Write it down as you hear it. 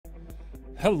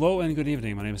Hello and good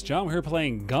evening. My name is John. We're here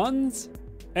playing Guns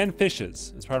and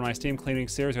Fishes. As part of my Steam cleaning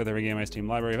series, where they regain my Steam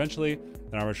library eventually,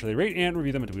 then I'll virtually rate and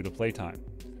review them due to playtime.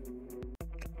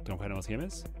 Don't quite know what this game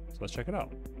is, so let's check it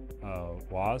out.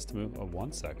 WAS to move. Oh,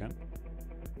 1 second.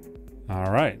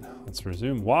 All right, let's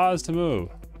resume. WAS to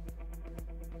move.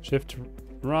 Shift to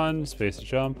run, space to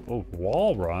jump. Oh,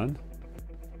 wall run.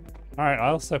 All right,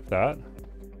 I'll accept that.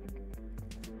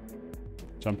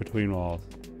 Jump between walls.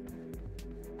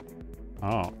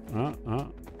 Oh,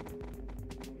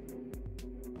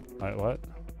 Wait, what?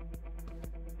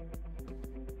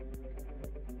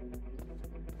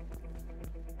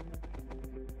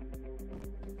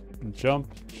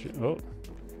 Jump, oh.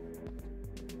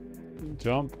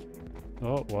 Jump,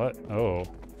 oh, what? Oh.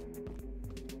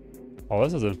 Oh,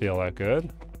 this doesn't feel that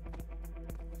good.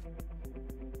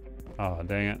 Oh,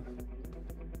 dang it.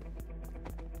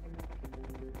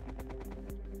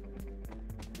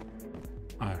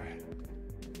 Alright.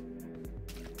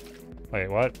 Wait,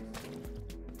 what?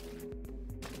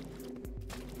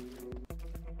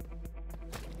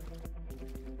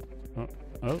 Oh,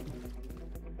 oh.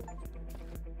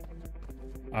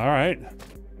 All right.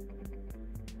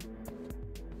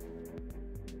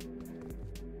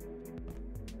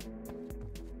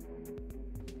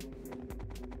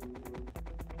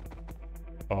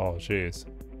 Oh, jeez.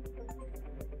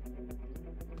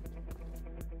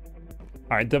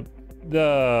 All right,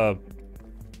 the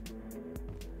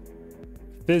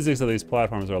physics of these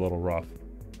platforms are a little rough.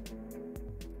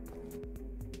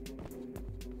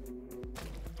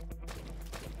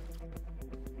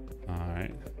 All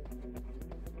right.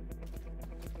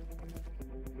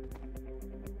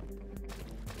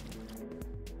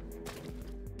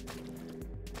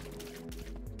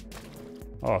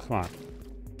 Oh, come on.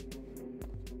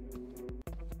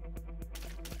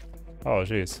 Oh,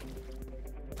 jeez.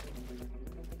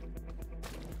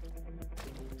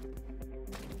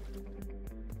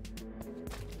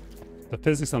 The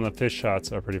physics on the fish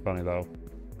shots are pretty funny, though.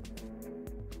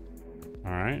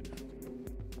 All right.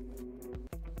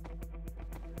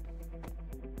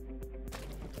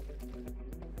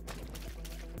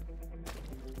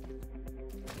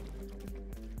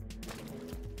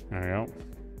 There we go.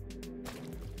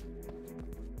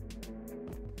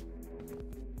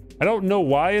 I don't know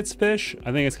why it's fish.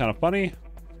 I think it's kind of funny,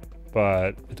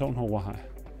 but I don't know why.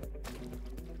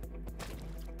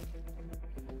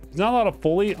 There's not a lot of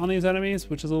fully on these enemies,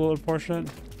 which is a little unfortunate.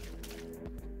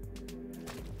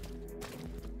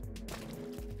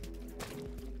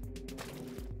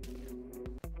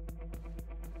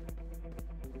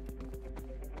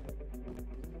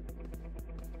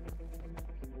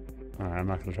 All right, I'm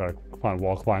not gonna try to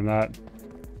wall climb that.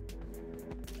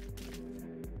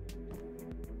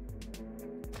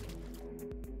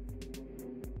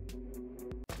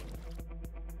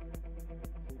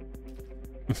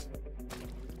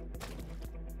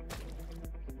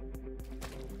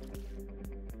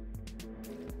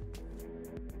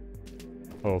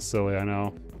 A little silly, I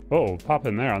know. Oh, pop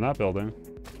in there on that building.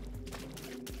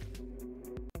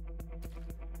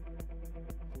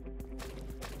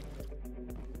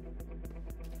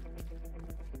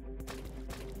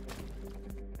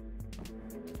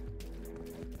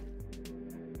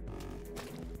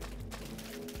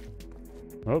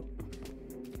 Oh.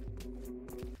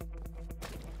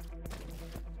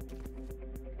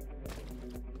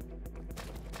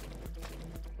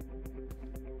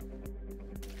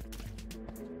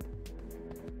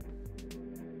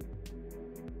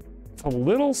 A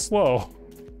little slow.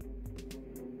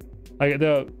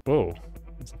 Whoa,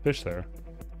 there's a fish there.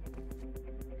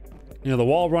 You know, the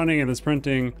wall running and the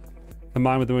sprinting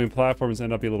combined with the moving platforms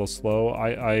end up being a little slow.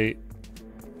 I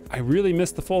really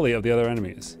miss the foley of the other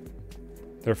enemies.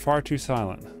 They're far too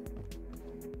silent.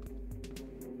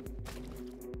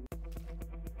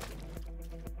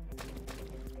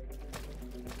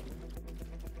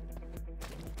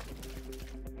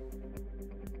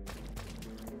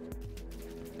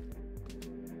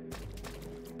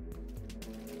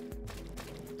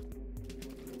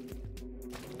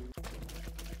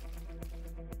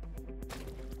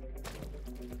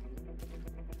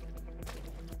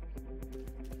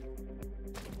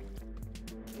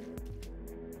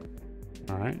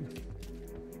 All right.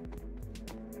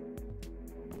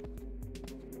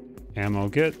 Ammo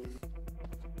get.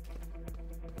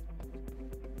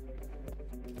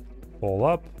 Pull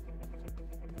up.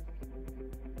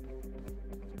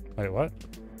 Wait, what?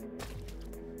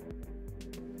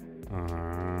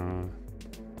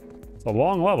 It's a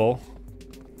long level.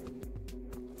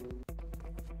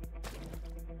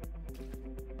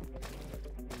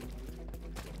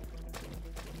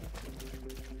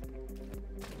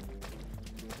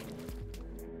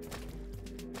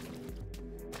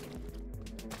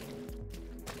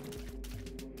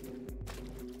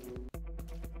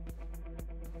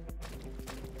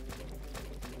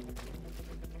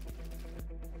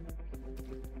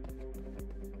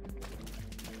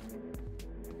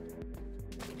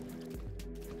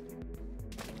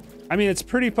 I mean, it's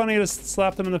pretty funny to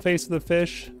slap them in the face with a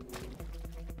fish.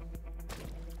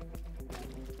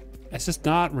 It's just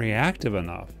not reactive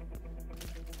enough.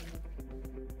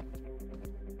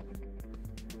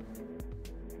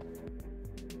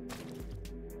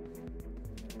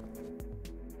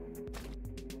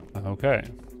 Okay.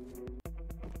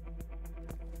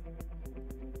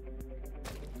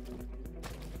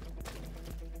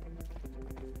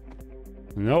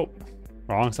 Nope.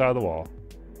 Wrong side of the wall.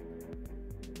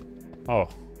 Oh.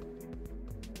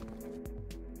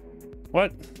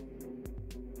 What?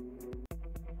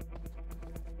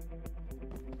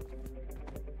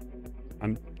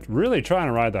 I'm really trying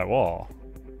to ride that wall.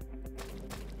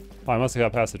 Oh, I must have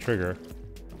got past the trigger.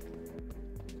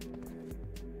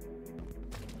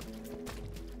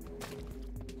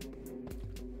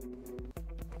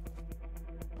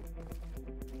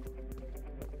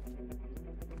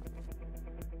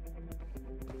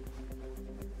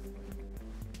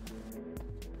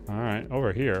 All right,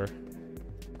 over here.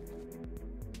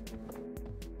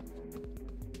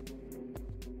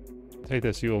 Take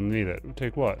this, you'll need it.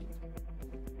 Take what?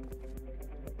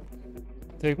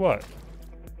 Take what?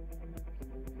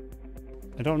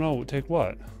 I don't know, take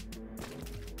what?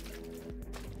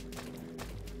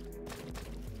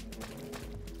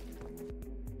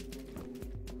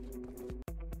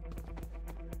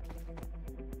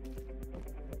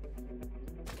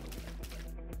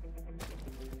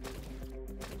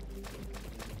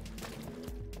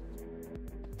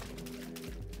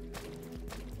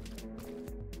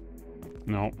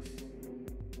 No.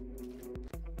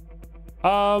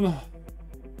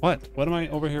 What? What am I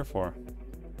over here for?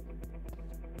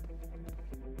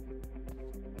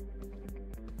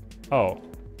 Oh.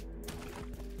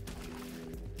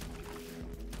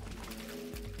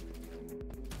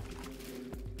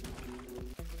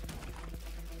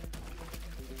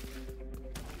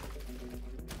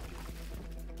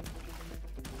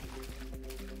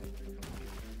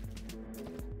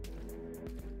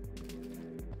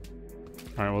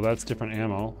 All right, well, that's different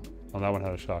ammo. Oh, that one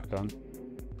had a shotgun.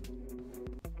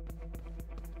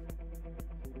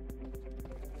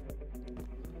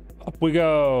 Up we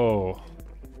go.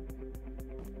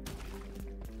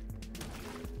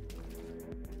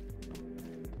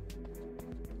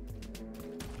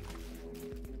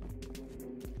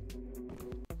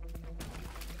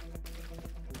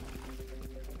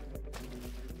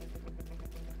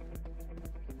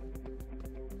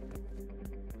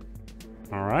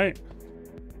 All right.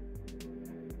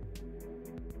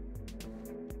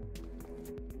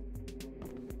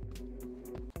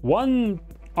 One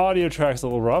audio track's a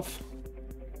little rough.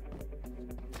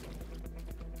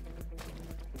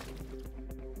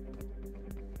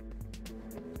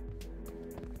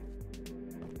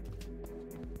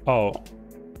 Oh.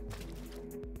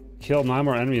 Kill 9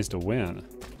 more enemies to win.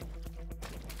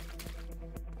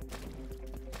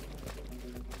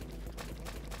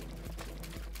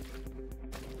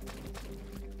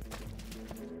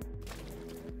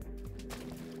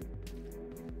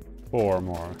 Four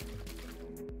more.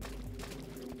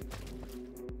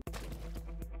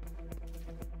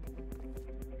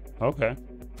 Okay.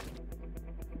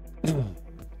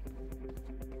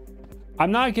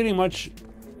 I'm not getting much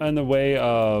in the way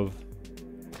of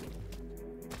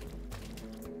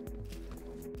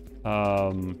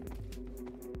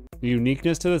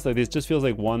uniqueness to this. Like, this just feels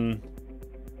like one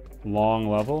long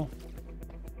level.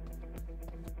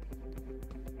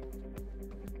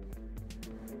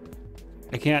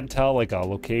 I can't tell like a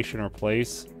location or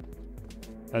place.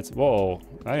 That's, whoa,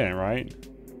 that ain't right.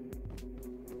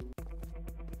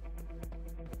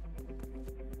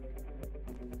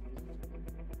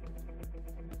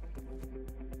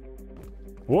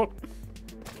 Whoop.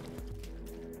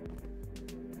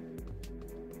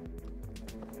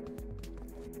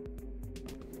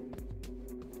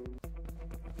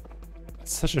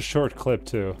 It's such a short clip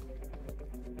too.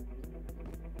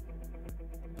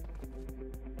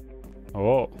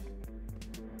 Oh.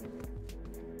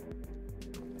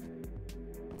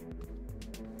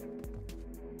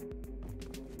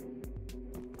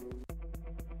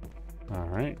 All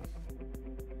right.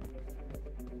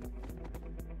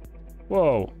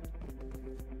 Whoa.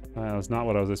 That was not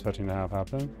what I was expecting to have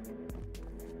happen.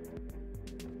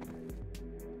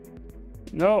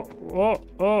 No. Oh,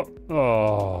 oh,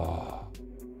 oh.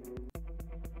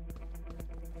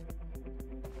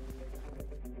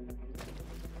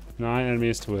 Nine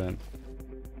enemies to win.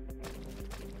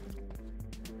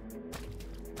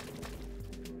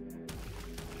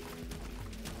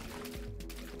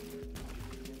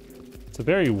 It's a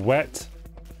very wet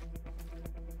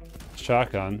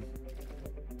shotgun.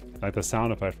 I like the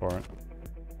sound effect for it.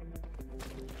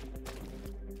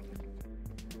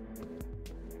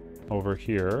 over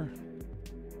here.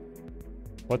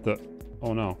 What the?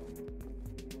 Oh no.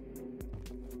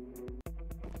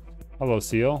 Hello,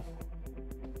 seal.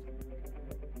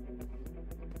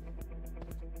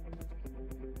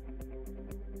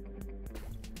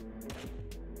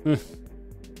 I mean,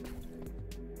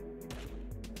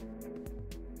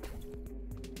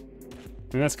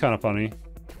 that's kind of funny.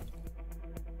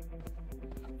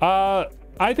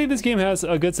 I think this game has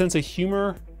a good sense of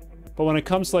humor, but when it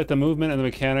comes to like the movement and the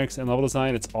mechanics and level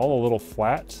design, it's all a little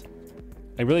flat.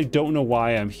 I really don't know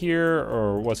why I'm here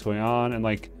or what's going on, and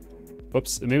like,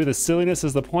 whoops, maybe the silliness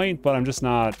is the point, but I'm just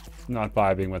not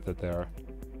vibing with it there.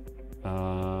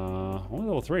 Only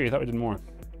level 3, I thought we did more.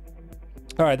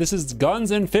 All right, this is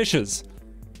Guns and Fishes.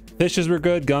 Fishes were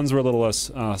good, guns were a little less,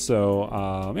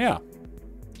 yeah.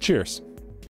 Cheers.